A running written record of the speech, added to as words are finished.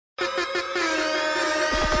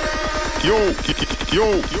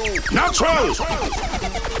Natural.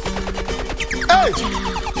 Hey,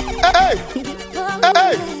 hey,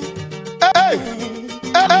 hey, hey, hey,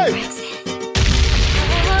 hey.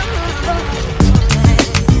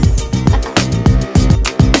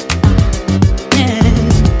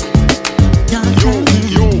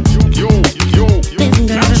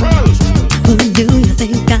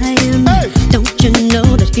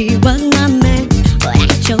 He was my man, but I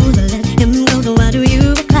chose to let him go. So why do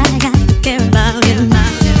you act like I still care about him?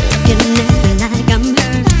 Looking at me like I'm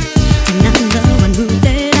hurt, and I'm the one who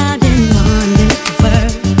said I didn't want it to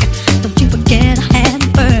work. Don't you forget I had him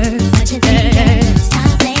first. Such a thing, stop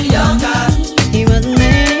playing your cards. He wasn't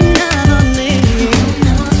man enough for me.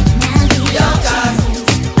 Your cards.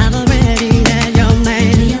 I've already had your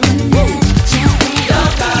man. Your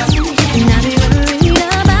cards. And I'll be worried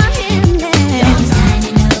about him now.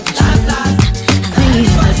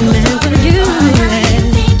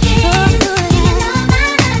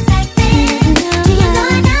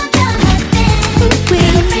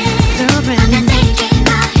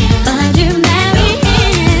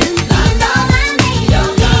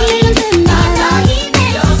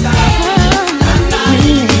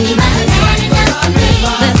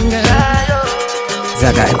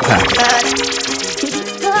 Zaga Impact.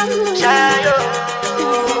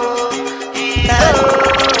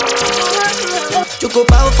 You go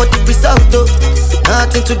bow for the result, oh.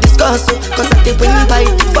 Nothing to discuss, oh. Cause I did win by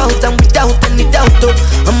default and without any doubt, oh.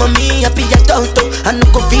 I'm a me happy adult, oh. I no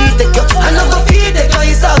go feed the girl, I no go feed the girl,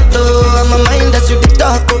 it's out, oh. I'm a mind that's you the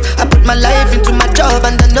talk, oh. I put my life into my job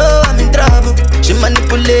and I know I'm in trouble. She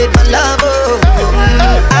manipulate my love, oh.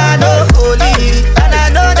 I know holy and I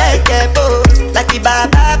know they get both. Like the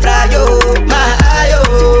Baba Frayo, my ayo,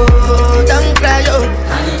 don't cry, yo.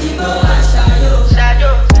 I need to go and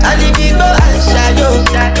shadow. I need to go and shadow.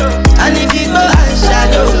 I need to go and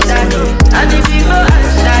shadow. I need to go and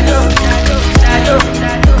shadow. I need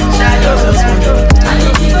to go and shadow. I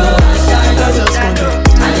need to go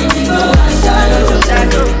and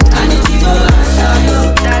shadow. I need to go and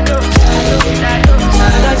shadow.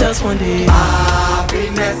 I just want the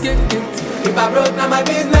happiness. If I broke, now my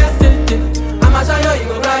business. I'ma show you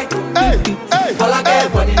go right. All I care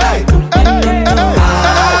for the night.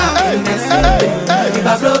 Happiness. If I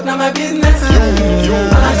broke, now my business.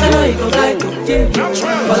 I'ma show you go right.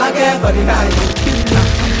 All I care for the night.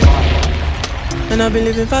 And I've been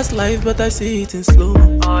living fast life, but I see it in slow.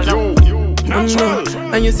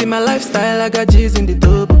 And you see my lifestyle, I got G's in the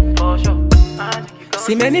double.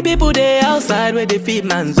 See many people there outside where they feed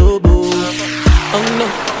man's oboe. Oh no,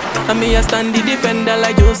 and me I stand the defender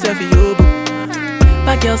like Joseph Yobo.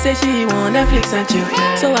 But girl say she want Netflix and chill,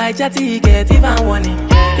 so I chatty get even warning.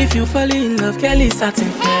 If you fall in love, Kelly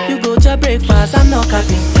satin. You go to breakfast, I'm not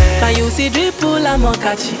capping. Can you see dripple, I'm not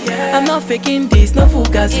catchy. I'm not faking this, no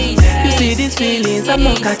fugazi. You see these feelings, I'm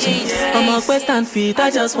not catching. I'm on quest and feet, I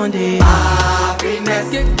just want the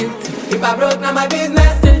happiness. If I broke, now my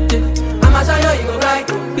business. I'ma show you go right.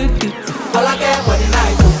 All I care for the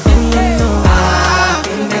night.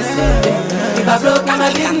 Happiness. If I broke, now my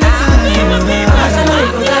business. I'ma show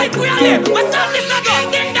you go right. What's up, this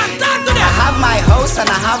again? I have my house and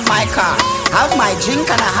I have my car. Have my drink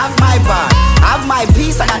and I have my bar. Have my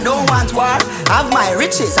peace and I don't want war. Have my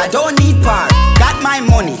riches, I don't need power. Got my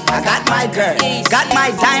money, I got my girl. Got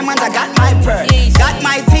my diamonds, I got my pearl. Got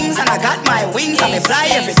my things and I got my wings. And I fly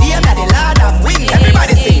every day, I'm the Lord of wings.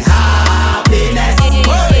 Everybody sing happiness.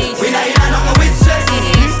 We not in nothing with stress.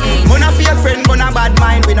 We not fear friend, but not bad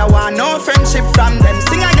mind. We not want no friendship from them.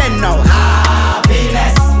 Sing again now.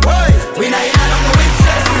 Happiness. We not in nothing with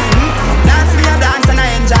stress. Dance me a dance and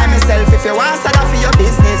I enjoy myself. If you want start off for your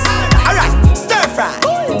business. Alright, stir fry,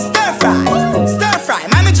 stir fry, stir fry.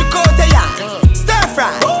 Mami Chicote ya. Stir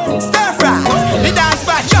fry, stir fry. The dance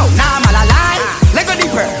back, yo, now I'm all alive. Lego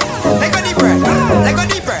deeper, Lego deeper, Lego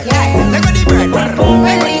deeper, Lego deeper, Lego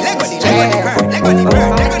deeper, Lego deeper,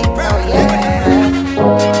 Lego deeper.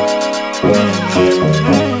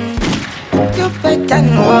 You better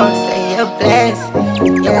know, say you're blessed.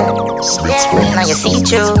 Yeah, now you see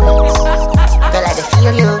through. Girl, I just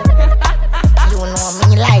feel you. You know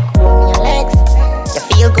me like your legs. You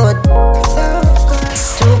feel good,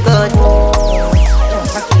 too good.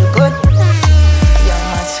 You feel good. You're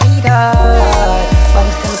my sweetheart.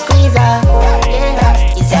 Bumps can squeeze her. Yeah,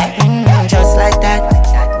 he said, just like that.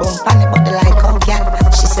 Boom, panic, but the like, oh yeah.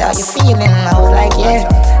 She said, how you feeling? I was like, yeah.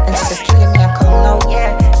 And she says, killing me, I come now.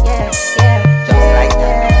 Yeah, yeah, yeah. Just like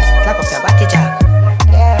that. Clap up your body, jack.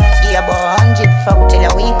 Yeah, give about 100 fuck till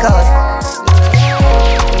a week out.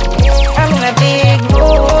 I'm in a big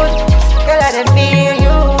mood. Girl, I don't feel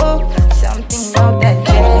you. Something about that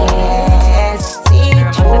jam.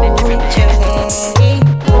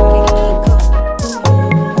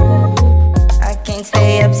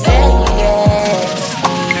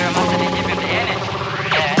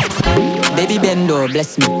 Baby bendo,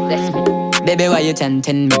 bless me. Baby, why you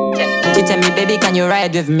tempting me? She tell me, baby, can you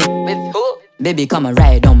ride with me? With who? Baby, come and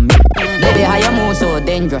ride on me. Baby, how you move so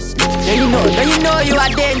dangerous? Do you know you are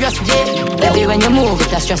dangerous, Jay? Baby, when you move,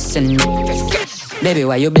 it's stressing me. Baby,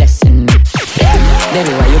 why you blessing me?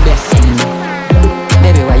 Baby, why you blessing me?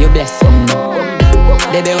 Baby, why you blessing me?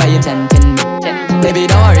 Baby, why you tempting me? Baby,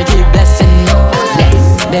 don't worry, keep blessing me.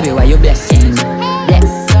 Bless. Baby, why you blessing me?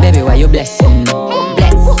 Bless. Baby, why you blessing me?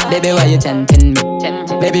 Bless. Baby, why you tempting me?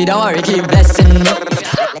 Baby, don't worry, keep blessing me.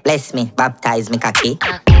 Bless me, baptize me cocky.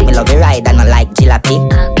 Me love you ride and I like jalopy.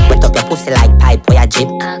 Wet up your pussy like pipe or your jeep.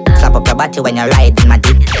 Slap up your body when you ride in my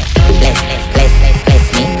deep. Bless me.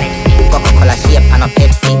 Coca-Cola shape and a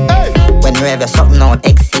Pepsi. When you have something out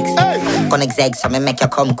X6. Connect eggs so me make you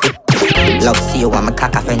come quick. Love see you when me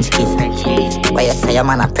cock a French kiss. Where you say I'm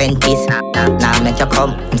an apprentice. Now make you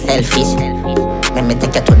come, I'm selfish. Let me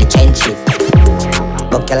take you to the trenches.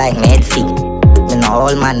 Book you like Medsi. Me no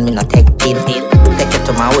old man, me no take kid. Take you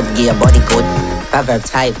to my hood, give your body good. Proverbs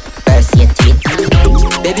 5, verse 18.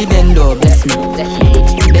 Baby bendo, bless me.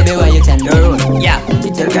 Baby, why you tend me? Yeah,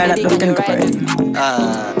 tell girl that don't think about it.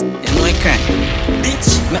 You know I can't.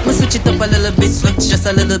 Bitch, make me switch it up a little bit. Switch just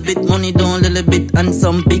a little bit, money down a little bit. And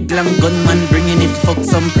some big long gunman bringing it. Fuck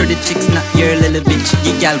some pretty chicks, not your little bitch.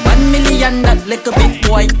 You gal 1 million, that little bit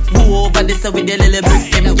boy. Go over this with your little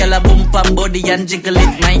brick. Them gal a bump and body and jiggle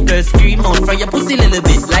it. My girl scream out for your pussy little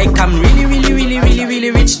bit. Like I'm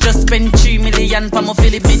really rich. Just spend 3 million for my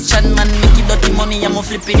Philly bitch. And man, make it dirty money, I'm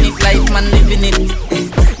flipping it. Like man living it.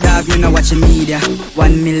 Dog, you know watch the media.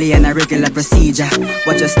 1 million a regular procedure.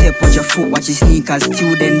 Watch your step, watch your foot, watch your sneakers.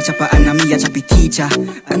 Student chopper and a me a choppy teacher.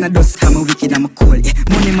 And I dust come a wicked, I'm a cool. Yeah.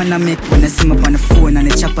 Money man I make when I see me up on the phone. And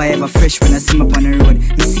the chopper ever fresh when I see me up on the road.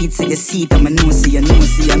 Me seat say you seat, I'm a no see. I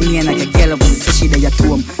mean like a girl up with the she that you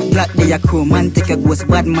tomb. Black day you chrome, man take a ghost.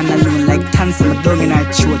 Bad man alone like dancing my down in her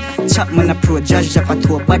throat. Chop man a pro, judge chop a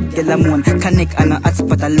toe. Bad girl a moan, connect and a hot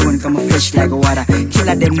spot alone. Come a fresh like water.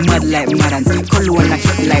 Killer them mad like marans. Cologne a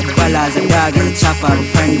kick like ballas. A dog is a chopper, a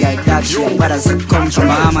friend girl, dog shit. Brothers come from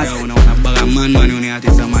Bahamas.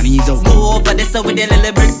 Go over this with a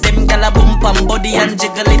little brick. Them gal a bump and body and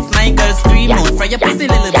jiggle it. My girl scream out for your pussy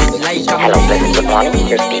little bit. Like hello, pleasant good morning.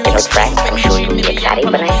 You're speaking with Frank. I'm sure you'll be excited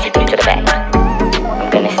when I send you to the bank. I'm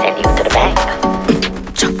gonna send you to the bank.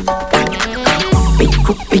 Big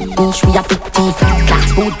crook, big niche, we a big thief. Class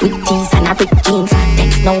boot with tees and a big jeans.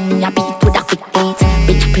 Text now me a beat with a quick beat.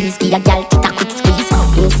 Bitch please give a gal tit a quick squeeze.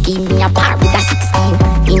 In scheme me a bar with a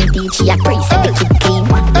 16. Indeed she a crazy, say me keep clean.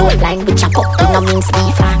 Roll line with chop up in a means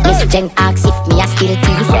beef. Miss Jen asks if me a still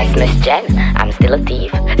thief. Yes, Miss Jen, I'm still a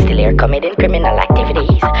thief. Still here committing criminal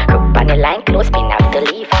activities. Group on the line close, me have to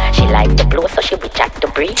leave. She like to blow so she will jack to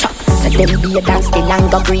breathe. So them be a dance still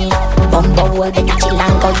and go green. Bumbo hole they catch it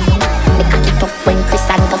and go lean. Me cock it up when Chris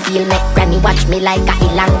and go feel. Make granny watch me like a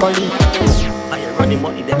Ilangoli. Running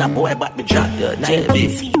money, then a boy but me drop the 9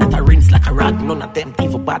 that I rinse like a rag. None of them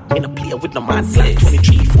evil bad. Me no play with no man. Like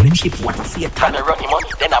 23, 40 cheap. What I see a ton of running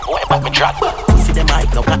money, then a boy but me drop. See them I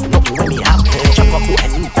no got nothing when me have. Chop up who I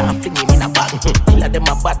need to fling him in a bag. Killer them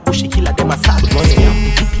a bad bushy, killer them a sad money.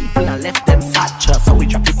 People I left them sad. So we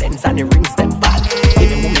drop the Benz and the rings them bad.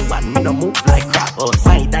 Even when me want, me no move like crap.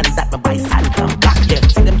 Side and that me buy sand and black. Them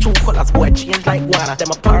see them two colors boy change like water.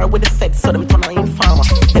 Them a power with the feds so them turn on informer.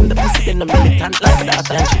 Them the pussy then the militant like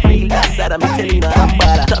that. And she real that I'm telling her I'm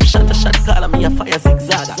bad. Top shot the shot caller me a fire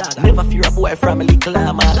zigzag. Never fear a boy from a little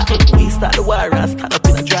armada. We start the war and stand up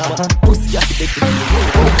in a drama. Pussy have to take the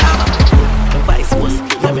the vice was,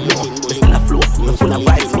 yeah me know. Me still a flow, me full of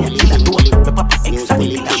vibes. Me a killer door, me papa X and me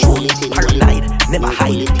killer show. Paranoid, never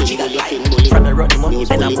hide, she got light. From the running money,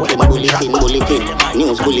 then I'm going back to track.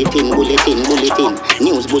 News bulletin.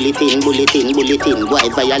 News bulletin. Why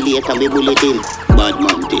violate and be bulletin? Bad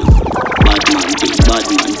man thing.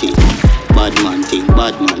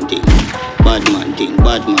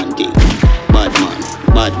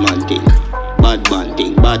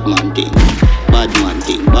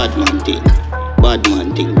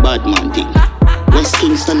 West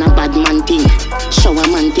Kingston a bad man thing. Shower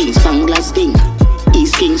man thing, Spanglass thing.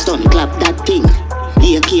 East Kingston clap that thing.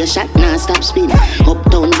 AK shot nah stop spin.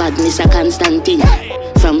 Uptown badness a constant thing.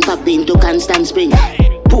 From Poppin to Constant Spring.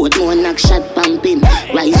 Portmore knock shot pumping.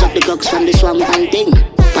 Rise up the gugs from the swamp and thing.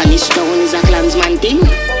 Punish Town is a clansman thing.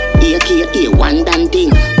 AK one dan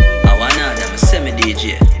thing. I wanna them semi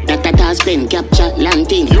DJ. That spend capture land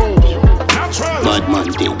thing. Bad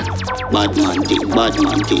man thing. Bad man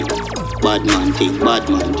thing.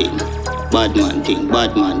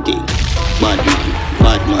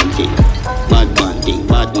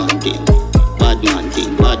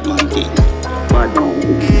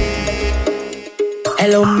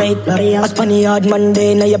 Hello mate, I spun a hard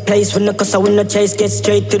Monday. Now your place when the cause I win the chase. Get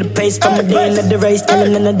straight to the pace from a day into the race.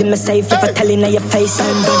 Telling none of them are safe if I tell in your face.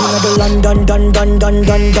 I'm done in the London, done.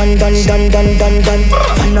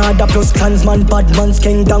 Fanada plus clansman, bad man,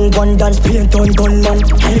 Skeng down, one dance, paint on gunman.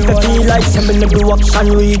 And if I feel like something to do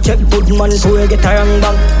action, recheck good man, so I get a wrong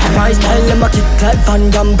bang. My style, them a kick like Van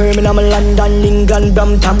Damme, Birmingham, London, England,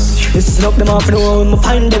 Brampton. Listen up, them off, know I'ma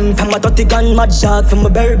find them. From my 30 gun, my dog, from my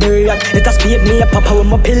berry rat. Let us speed me up, papa, with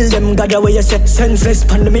my pill them. God, away you say, senseless,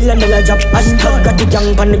 pan the $1 million job. I stuck, got the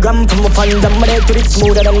gang, pan the gram, from my fans. I'm ready to it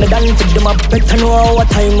smoother than the dance. Pick them up, better know our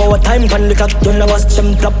time, pan the clock. Don't know what's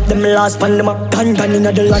them flop, them last, pan them up. Dun in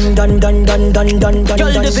the London, dun.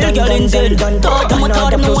 Girl, the bill, girl, in jail. Thought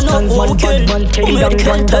them, no one know who kill.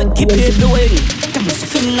 American tag, keep it blowing. Them must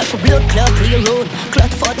feel like a blood clot, play a road.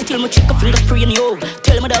 Clot 40 till my chicken fingers spraying yo.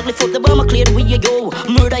 Tell them a dog, lift up the bomb, clear the way you go.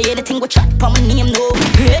 Murder, anything with chat, pa my name, no.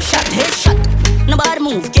 Headshot. Nobody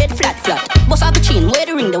move, get flat. Boss out the chain, where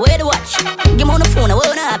the ring, the way the watch. Give me on the phone, I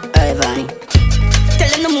won't have. Hey, Vanny. Tell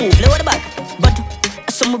them to move, lower the back. But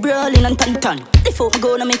some brawling and tan. They folk me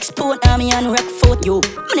gonna make sport, army and rock foot, yo.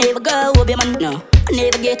 I never go, be man, no. I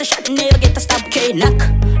never get a shot, never get a stab, knock.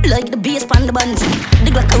 Like the bass pan the bands. The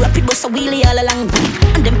Glock a rapid bust a wheelie all along.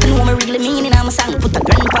 And them know me really meaning I'm a song. Put a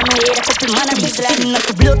grand pan away, a couple man a diesel. Feeling like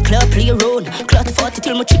a blood clot, play a road. Clot 40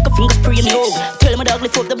 till my chicken fingers spraying yo. Tell my dog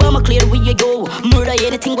lift up the bomb, clear where you go. Murder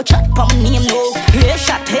anything with chat, pa my name no.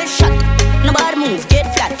 Headshot. Nobody move, get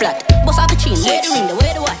flat. Boss out the chain, where the ring, the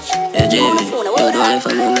way the watch. Yeah, Jamie, you're the only for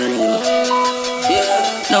me,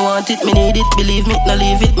 Now want it, me need it, believe me, no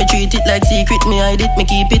leave it. Me treat it like secret, me hide it, me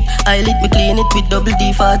keep it. Eyelid, me clean it with double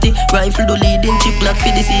D40. Rifle do leading, chip lock for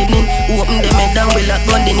this evening. Open them head down, we lock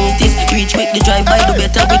gun the neatest. Reach quick, the drive by, do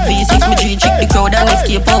better with V6. Me trick the crowd and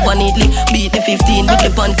escape over neatly. Beat the 15 with the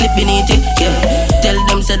pan clip beneath it, yeah. Tell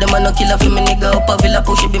them, say them a no killer for me nigga. Up a villa,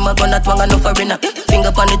 push it, be my gun at one and no foreigner.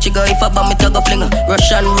 Finger on the trigger, if I bomb it, I go flinger.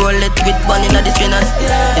 Rush and roll it with one in the spinners,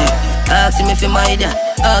 yeah. Ask him if he my idea.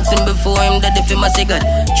 Ask him before him that if he my cigarette.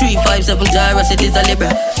 357 Jairus, it is a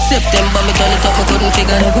Libra. September, me turn it up, me couldn't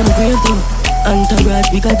figure. I'm gonna grave through.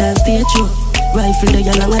 Entourage, we got that stay true. Rifle, they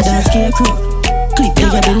along with that scarecrow. Clip, they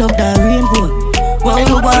had enough that rainbow. One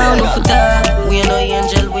you want for that. We no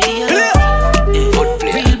angel, we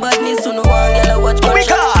real badness, so no one girl watch my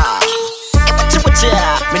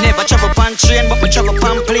Me never travel pan train, but me travel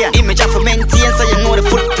pan play. Image have to maintain, so you know the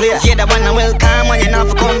foot player. Yeah, the one I welcome and you not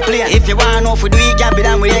for complain. If you want know if we do it, gabby,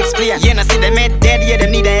 then we explain. You know see them head dead, yeah, they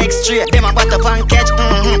need an extra. Them a butter pan catch,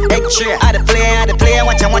 egg tray. I the player,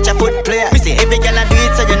 watch a foot player. Me see every girl I do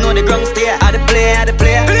it, so you know the ground stay. I the player.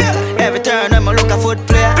 Every turn I'm a look a foot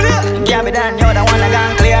player. Gabby, then you're the one I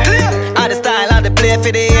gone clear. I the style, I the play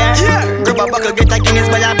for the year. Grab a buckle, get a Guinness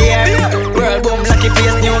by a beer. World boom, lucky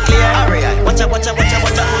face, nuclear. Watch a foot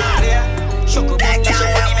player. Shoko bust, dash up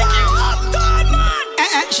money make you.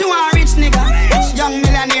 She want rich nigga. Young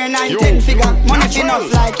millionaire, 9-10 figure. Money fi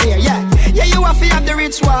enough like here, yeah. Yeah, you have to have the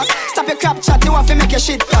rich walk. Stop your crap chat, you have to make your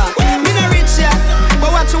shit talk. Me no rich yet,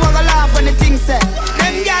 but what you wanna laugh when the thing said.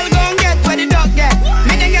 Them gal gon' get where the dog get.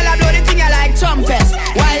 Me the gal I blow the thing I like trumpets.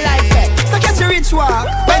 Wildlife fet. So catch your rich walk.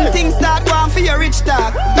 When things start going for your rich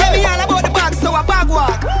talk. Yeah, me all about the bag, so a bag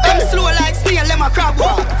walk. Them slow like snail, them a crab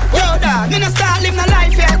walk. Yo dog, me no start live no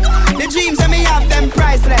life yet. The dreams that me have them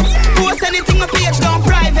priceless. Post anything my page down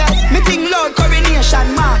private. Me think loud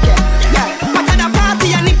coronation market. Yeah, but at the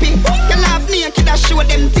party and nippy. You laugh naked and show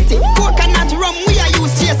them titty. Coconut rum we a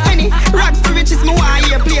use chase penny. Rags to riches me want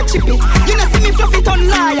hear play chippy. You know see me fluff it on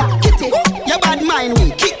liar, kitty. Your bad mind we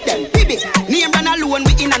kick them, baby. Name run alone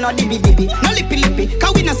we in a no dibby. No lippy,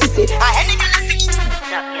 cause we no sissy. Any girl a sing.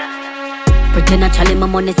 Pretend actually my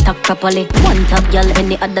money stack properly. One top girl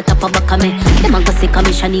and the other top of back of me. Them a go sick of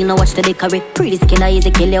me, Shaneil now watch the decorate. Pretty skin I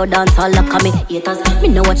easy kill you dance all lock of me. Haters, me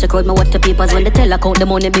no watch the crowd, me watch the papers. When they tell account the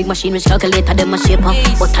money big machine which calculator them a shaper.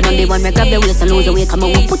 But I know they want me grab the waist and lose the weight. Come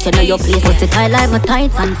on, put you in your place. Pussy tight like my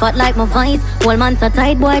tights and fat like my vice. Whole man so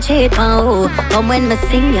tight boy cheat pow. Come when me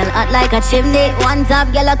sing y'all act like a chimney. One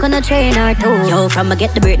top girl I gonna train her too. Yo from I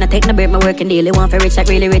get the break, now take the break, my working daily. Want for rich like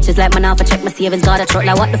really rich is like man off I check my savings. Got a truck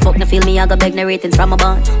like what the fuck, now feel me I go beg no ratings from a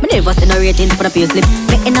band. Me never see no ratings for a pay slip.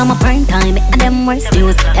 Making on my prime time, making them worst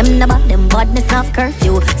news. Them the bad, them badness off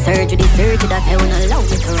curfew. Surgery that I won't allow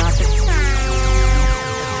me to rock it.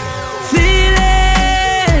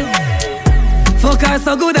 Feelings, fuck her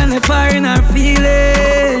so good and the fire in her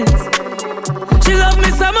feelings. She love me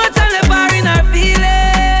so much and the fire in her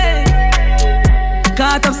feelings.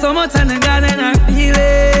 Caught up so much and the gun in her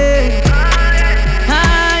feelings.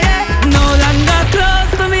 No longer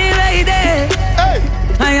close to me, lady.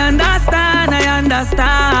 I understand.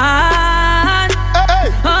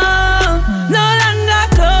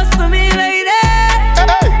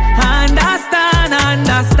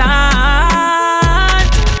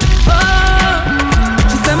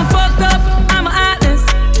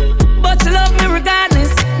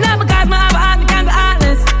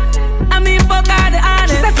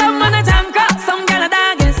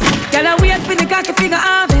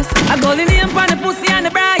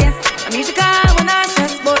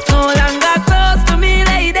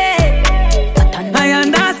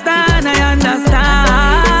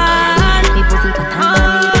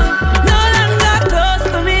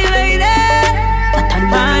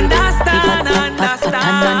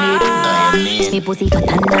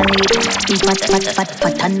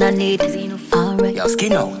 fat underneath. Alright. Your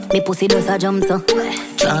skin out. Me pussy does a jump so.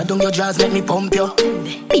 Draw down your jaws, make me pump you.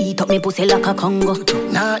 Beat up me pussy like a Congo.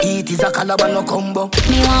 Nah, eat is a calabar no combo.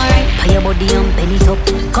 Me alright, pay your body and penny top.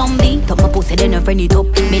 Come beat up my pussy, then a friend it up.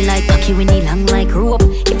 Me like cocky when it long like rope.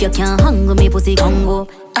 If you can't hang me pussy Congo.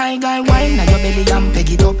 I got wine and your belly and peg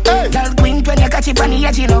it up. Girl queen when you catch it on the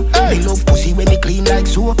edge, you know. Me love pussy when me clean like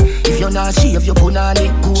soap. If you're not shave, you put on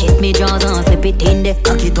it cool. Check me jaws and slip it in there.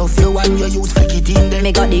 Cock it off you and you use flick it in there.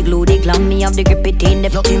 Me got the glue, the glam, me have the grip it in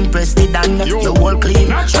there. You impressed it and you all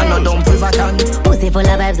clean. And no dumb privaton. Pussy full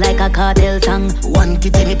of vibes like a cartel song. One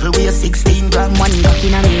kitty nipple weigh 16 gram. One duck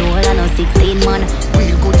in a me hole and no 16 man.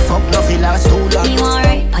 Real good fuck, nothing last too long. Me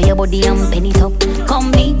alright, pay your body and penny top.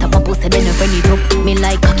 Come beat up my pussy, then a friend it up. Me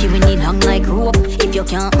like cocky when it long like rope. If you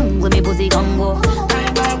can't hang with me pussy Congo.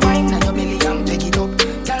 I got wine and your belly and pick it up.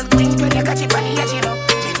 Girl queen when you catch it on the edge, you know.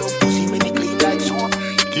 Me love pussy when it clean like soap.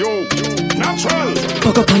 Yo, natural.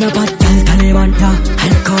 Fuck up on a bad girl, Taliban, yeah.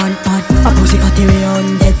 Alcohol bad. A pussy fatty way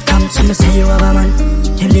on dead cam. Some say you have a man.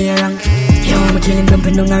 Him the wrong. Yo, I'm killing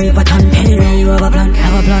dumping on a river ton. Anyway, you have a plan,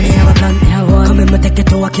 have a plan, have a plan, have one. Come in, me take it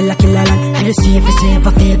to a killer land. I just see if it's safe,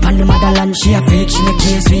 I feel pan the motherland. She a freak, she no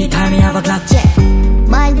case, sweet time, me have a clock. Yeah.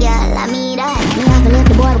 Bad girl, I mean that. Me have to leave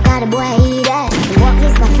the boy because the boy eat that. Walk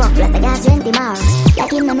this my fuck, plus I got 20 miles.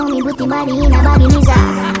 Like him no know me, put the body in a body nisa.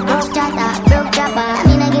 Broke chopper. I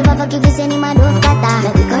mean I give a fuck if you send him a dove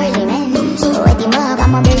cutter. Make it curly, man. So wet him up,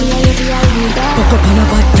 I'm a belly and you see how you do that. Fuck up on a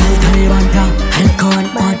bad girl, Taliban, yeah. Alcohol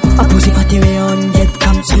bad. A pussy fatty way on dead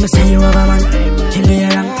cam. Some say you have a man. Him the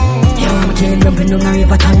wrong. Yo, I'm killing dumping on a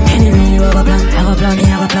river ton. Anyway, you have a plan, have a plan,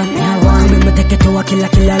 have a plan, have one. Come in, me take it to a killer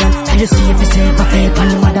land. I just see if it's safe, I feel pan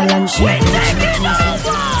the motherland. She a freak, she no case.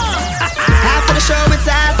 After the show, it's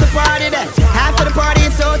after party then. After the party,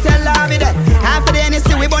 it's hotel lobby then. After the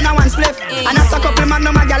NSC, we burn a one spliff. And after a couple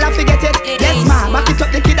magnum, my gal, I forget it. Yes, ma, back it up,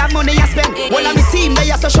 the kid have money you spend. All of the team, they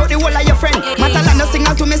have to show the whole of your friend. Matalano sing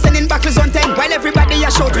out to me, sending back on 10. While everybody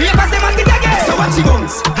has showed, ravers, they must get again. So what you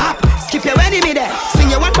bones? Hop, skip your enemy there. Swing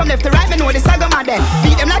your one from left to right, me know the saga mad then.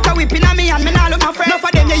 Beat them like a whipping on me and me now look my friend. Enough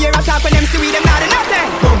of them, you hear a talk when them see we them not nothing.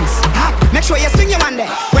 Bones, hop, make sure you swing your one there.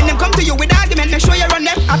 When them come to you with argument, make sure you run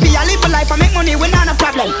them. Happy, I live for life, I make money, we not a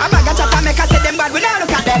problem. I bag a chat and make I say them bad, we not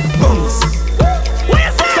look at them. Bones,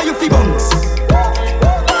 so you feel bones.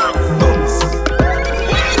 Bones.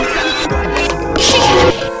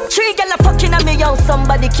 Three girl a fucking on me, yo,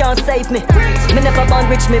 somebody can't save me. Me never born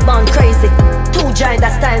rich, me born crazy. Two giant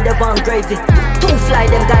that style, they born gravy. Two fly,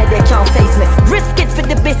 them guy, they can't face me. Risk it for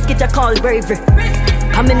the biscuit, I call bravery.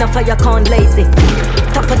 I'm in a fire, can't lazy.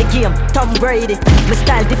 Top of the game, Tom Brady. My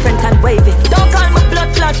style different and wavy. Don't call my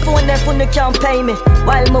blood clot phone, them phone, you can't pay me.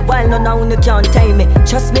 While my while, no now, you can't tame me.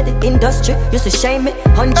 Trust me, the industry used to shame me.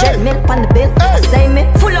 100 mil on the bill, I say me.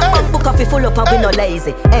 Full up and book coffee, full up and we no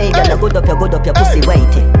lazy. Hey, girl, good up your pussy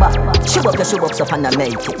waiting. Show up so and I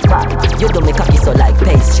make it. You do me cocky so like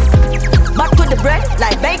pastry. Back to the bread,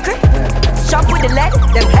 like bakery. Strap with the lead,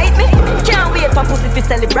 them hate me. Can't wait for pussy to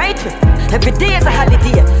celebrate me. Every day is a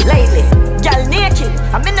holiday, lately. Girl naked,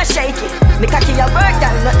 I'm in a shaky. Me cocky a work,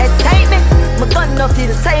 girl, no escape me. My gun no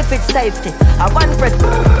feel safe, it's safety. I one press.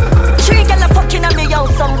 Three girl a fucking on me, yo,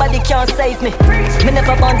 somebody can't save me. Me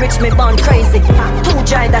never born rich, me born crazy. Two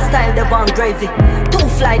giant that style, they born gravy. Two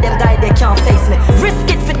fly, them guy, they can't face me. Risk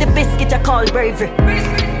it for the biscuit, I call bravery.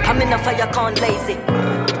 I'm in a fire, can't lazy.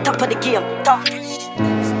 Top of the game, top.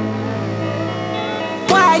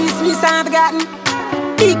 Why is me sound forgotten?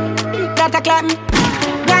 Big, that a clapping.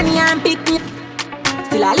 Granny and pick me.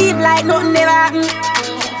 Still I live like nothing ever happened.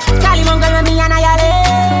 Skillibeng with me and I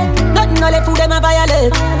yell. Nothing no left food them a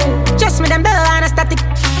violate. Just me them bell and a static.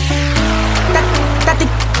 Static.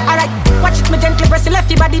 Alright, watch it me gently press the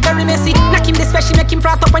lefty body very messy. Knock him this special, make him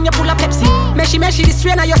frat up when you pull a Pepsi. Meshy this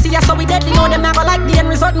trainer you see ya so we deadly. Know them never like the end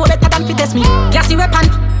result no better than fit test me. Gassy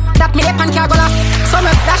weapon. That me weapon can't go off. So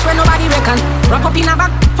me dash when nobody reckon. Rock up in a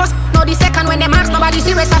back. First, no the second. When them ask nobody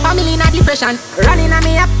serious. A family in a depression. Running on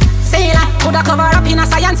me up. Sailor. Coulda cover up in a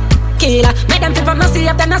science. Killer. Make them feel from no see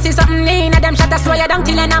if them no see something in a them shot a slow you down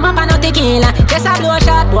till I'm up and no tequila. Just a blow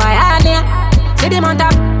shot boy hardly. See them on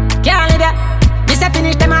top. Can't live ya. This a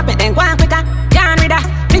finish them up and then go on quicker. Can't read her.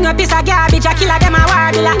 Bring a piece of garbage. A killer them a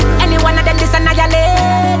war dealer. Any one of them this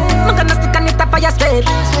annihilate. I'm gonna stick on it up for your straight.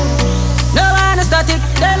 No one to start it,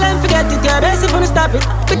 tell them forget it. You're best if you stop it.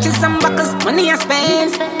 Bitches and buckles, money I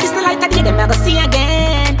spend. It's the light I did them never see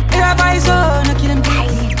again. You're a vice, oh, no kill them.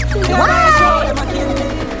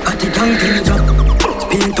 Got the young till you drop.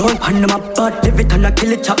 Spin down, pan them up, but live it and I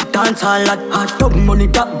kill it, chop, dance all like hot. Dog money,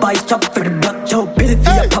 that buys chop for the block. Joe, bill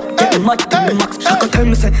for your pop, mad to the max. I can tell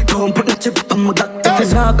me say, don't put no chip on my Glock. If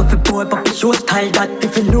you not go for boy, but be your style that.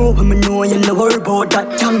 If you know him, you know you never worry about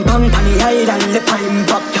that. Gang bang, panny island, lip I'm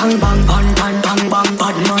back. Gang bang, bang, bang, bang, bang,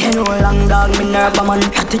 bad man. You know long dog, me nerve man.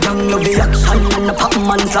 Got the young, love the action, and the pop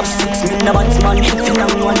man. Slap 6, me no bounce man. If you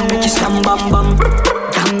long one, make you slam bam bam.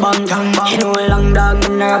 Gang bang, you know long dog, me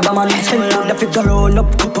nerve man. Send out the figure round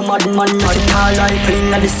up, couple mad man. I see tall rifle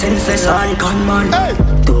in the senseless and gun man.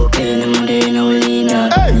 Okay, I'm there now, Lena.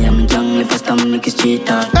 Me and my jungle for stomach make it straight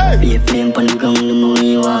up. Be a flame pon the ground, the more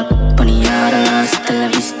you walk. Pon the yard, hasta la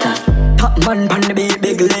vista. Top man pon the beat,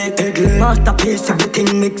 big leg. Masterpiece,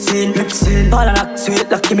 everything mixing. Ball and rock, sweet,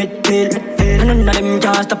 lucky midfield. And none of them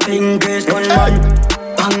can't stop playing grace. Gun man,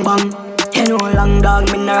 bang bang. You know long dog,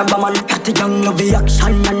 me nerve man. Got the young of the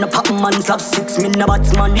action and the pop man. Slap 6, me no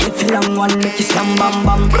batsman. If you long one, make you slam bam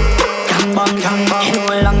bam. Gang bang, you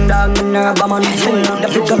know long dog, me nerve man. Send out the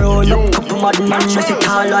figure round up, couple mad man. Me see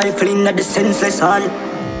tall rifle in the senseless hand.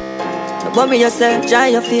 Don't worry yourself, dry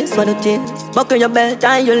your face for the tears. Buckle your belt,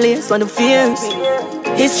 tie your lace for the fears.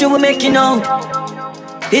 History will make you out.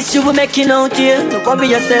 History will make you out here. Don't worry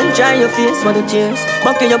yourself, dry your face for the tears.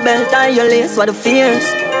 Buckle your belt, tie your lace for the fears.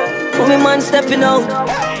 Put me man stepping out.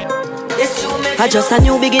 I just a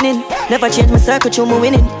new beginning. Never change my circle, through my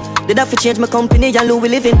winning. Did I fi change my company and Louis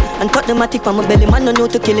living? And cut the matic on my belly, man no know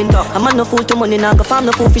to killing. A man no fool to money, now go farm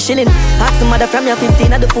no fool for shilling. Ask some mother from your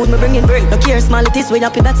 15 of the food me bringing. No care small it is, we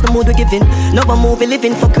happy that's the mood we giving. No one move we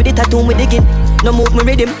living, fuck with it, I do me digging. No move me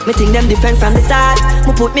rhythm, me think them different from the start.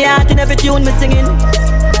 Me put me heart in every tune me singing.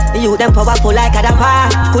 You them powerful like a damper.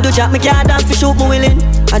 Could you drop me card down fi shoot me willing?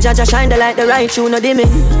 I judge shine the light, the right tune no dimming.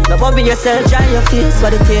 No worry yourself, dry your face for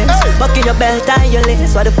the tears. Buckle your belt, tie your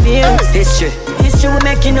lace for the fears. History will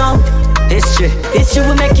make you out. History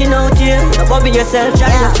will make you out here. No worry yourself,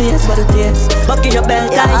 dry your face for the tears. Buckle your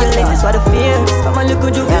belt, tie your lace for the fears. Come on, look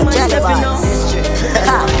at you, man, stepping out.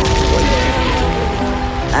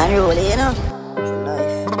 Unruly, you know.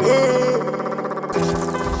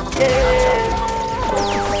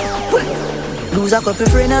 Lose a couple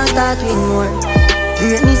friends and start with more.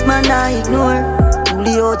 Greatness man I ignore.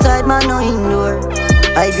 Fully outside man no indoor.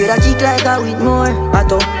 I grade a kick like a with more. I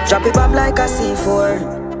don't drop it up like a C4.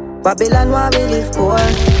 Babylon where we live poor.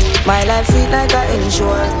 My life sweet like a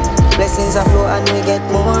ensure. Blessings are flow and we get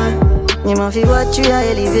more. You must feel what you are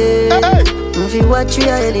elevate. You feel what you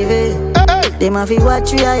are elevate. They must feel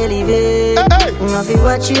what you are elevate. You must feel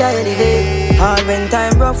what you are elevate. All when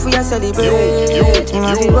time rough we a celebrate. You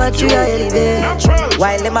must feel what you are elevate.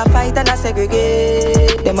 While them a fight and a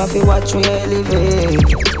segregate. They must feel what you are elevate.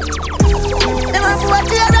 They must feel what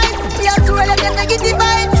you are right. We are too early them negative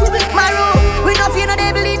vibes. Maroon, we no fear no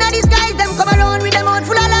devil in a disguise. Them come around with them out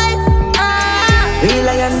full of lies. Real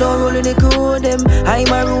lion don't roll in the crew them. I'm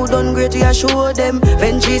a rude, done great, we a show them.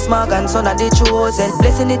 Vengeance, mark and son of the chosen.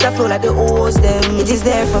 Blessing it a flow like the hose them. It is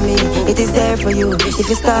there for me, it is there for you. If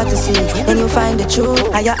you start to see, then you find the truth.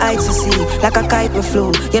 And your eyes to see, like a kite will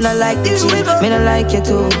flow. You not like the G, me not like you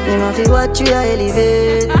too. You must feel what you are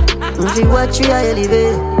elevate. You feel what you are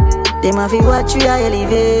elevate. They must feel what you are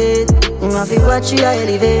elevate. You must feel what you are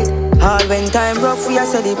elevate. All when time rough we a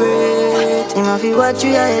celebrate. You must feel what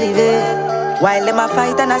you are elevate. While them a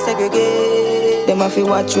fight and a segregate. Them a fi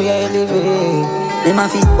watch we a elevate. Them a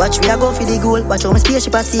fi watch we a go for the goal. Watch how my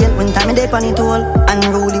spaceship a sail. When time me dey on it all.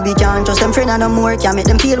 Unruly we can't trust them friend and no more. Can't make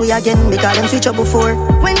them feel we again because them switch up before.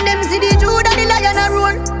 When them see the Jude and the lion a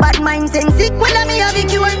roar. Bad mind sing sick when I me have a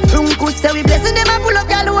cure. Runkus say we blessing them a pull up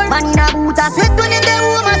your lower. Man in a boot a sweat when in the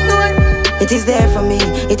home a snore. It is there for me,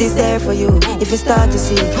 it is there for you. If you start to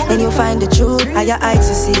see, then you find the truth. Have your eyes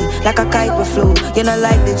to see, like a kite will flow. You not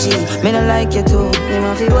like the G, me not like you too. They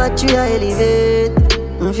must feel what you are elevate.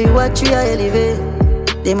 You feel what you are elevate.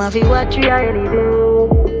 They must feel what you are elevate.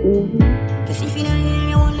 Cause if you don't hear,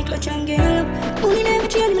 you want to clutch and get up. Only never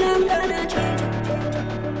change, but I'm gonna change.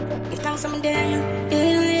 If thanks I'm there,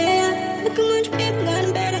 yeah. Look how much people got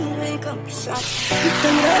in bed and wake up. Suck. You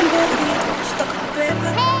tell me that I'm gonna stuck on the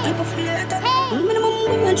paper. I'm a flatter.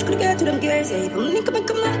 Minimum wage could get to them girls. Yeah, if I'm make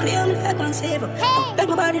a man clear, I'm like one saver. Beg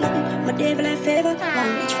my body, nothing. My devil I favor.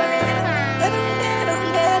 One reach forever.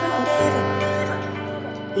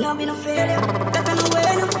 Now be no failure. That I know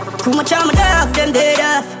where no. Too much of my dog, them dead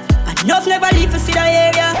off. Enough never leave for see the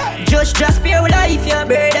area. Just spare with life, your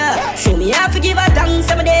brother. So me have to give a thanks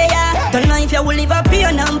every day, yeah. Don't know if you will live up here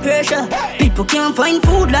and pressure. People can't find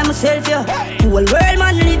food like myself, yeah. Whole world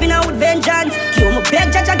man living out with vengeance. Kill my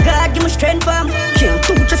beg, judge a God, give me strength, fam. Can't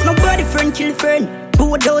do just nobody, friend kill friend.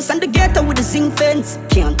 Board house and the ghetto with the zinc fence.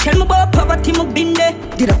 Can't tell me about poverty, my been there.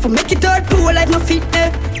 Did I for make it all poor like my feet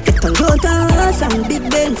there? Get on road and some big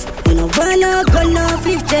bends. You know why no gun no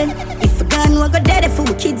 15. If a gun was got dead for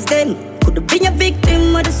kids then could have been a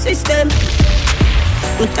victim of the system.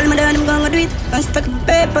 I tell me that I'm gonna do it. I stuck in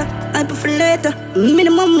paper, I put for later.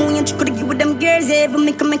 Minimum money, you could give with them girls ever.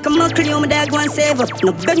 Make a muckle, you my dad go and save up.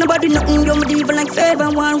 No beg nobody nothing, you my evil like favor. I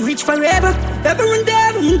want rich forever. Ever and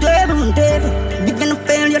ever. Big and a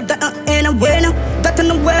failure, that ain't a winner. That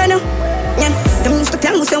ain't a winner. Yeah, them used to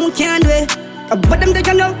tell me so we can't do it. But them they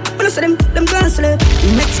can know, when I say them gonna slip.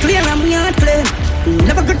 Makes clear I'm not clean.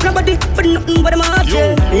 Never got nobody for nothing but I'm up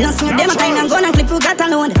here. Lost me them a time I'm gonna clip you got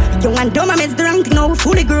alone. Young and dumb I made the wrong thing now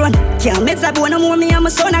fully grown. Can't make that boy no more me and my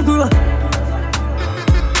son I grew up.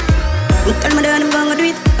 Tell me that I'm gonna do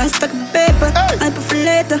it. I stuck in paper, I put for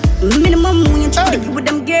later. Minimum money, you could give with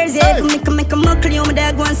them girls ever. Make a muckle, you my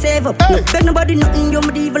dad go and save up. No beg nobody nothing, you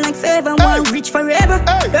my evil like favor. I want rich forever.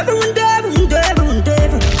 Ever and ever. We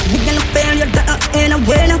gonna fail you, that ain't a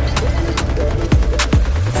winner.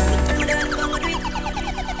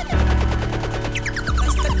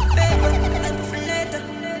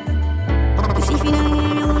 If you don't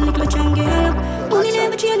hear, you won't look like you're get up. Money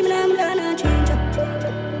never change, but I'm gonna change up.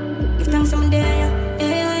 Give thanks someday,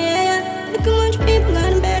 yeah. Look how much people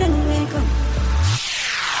got better than me.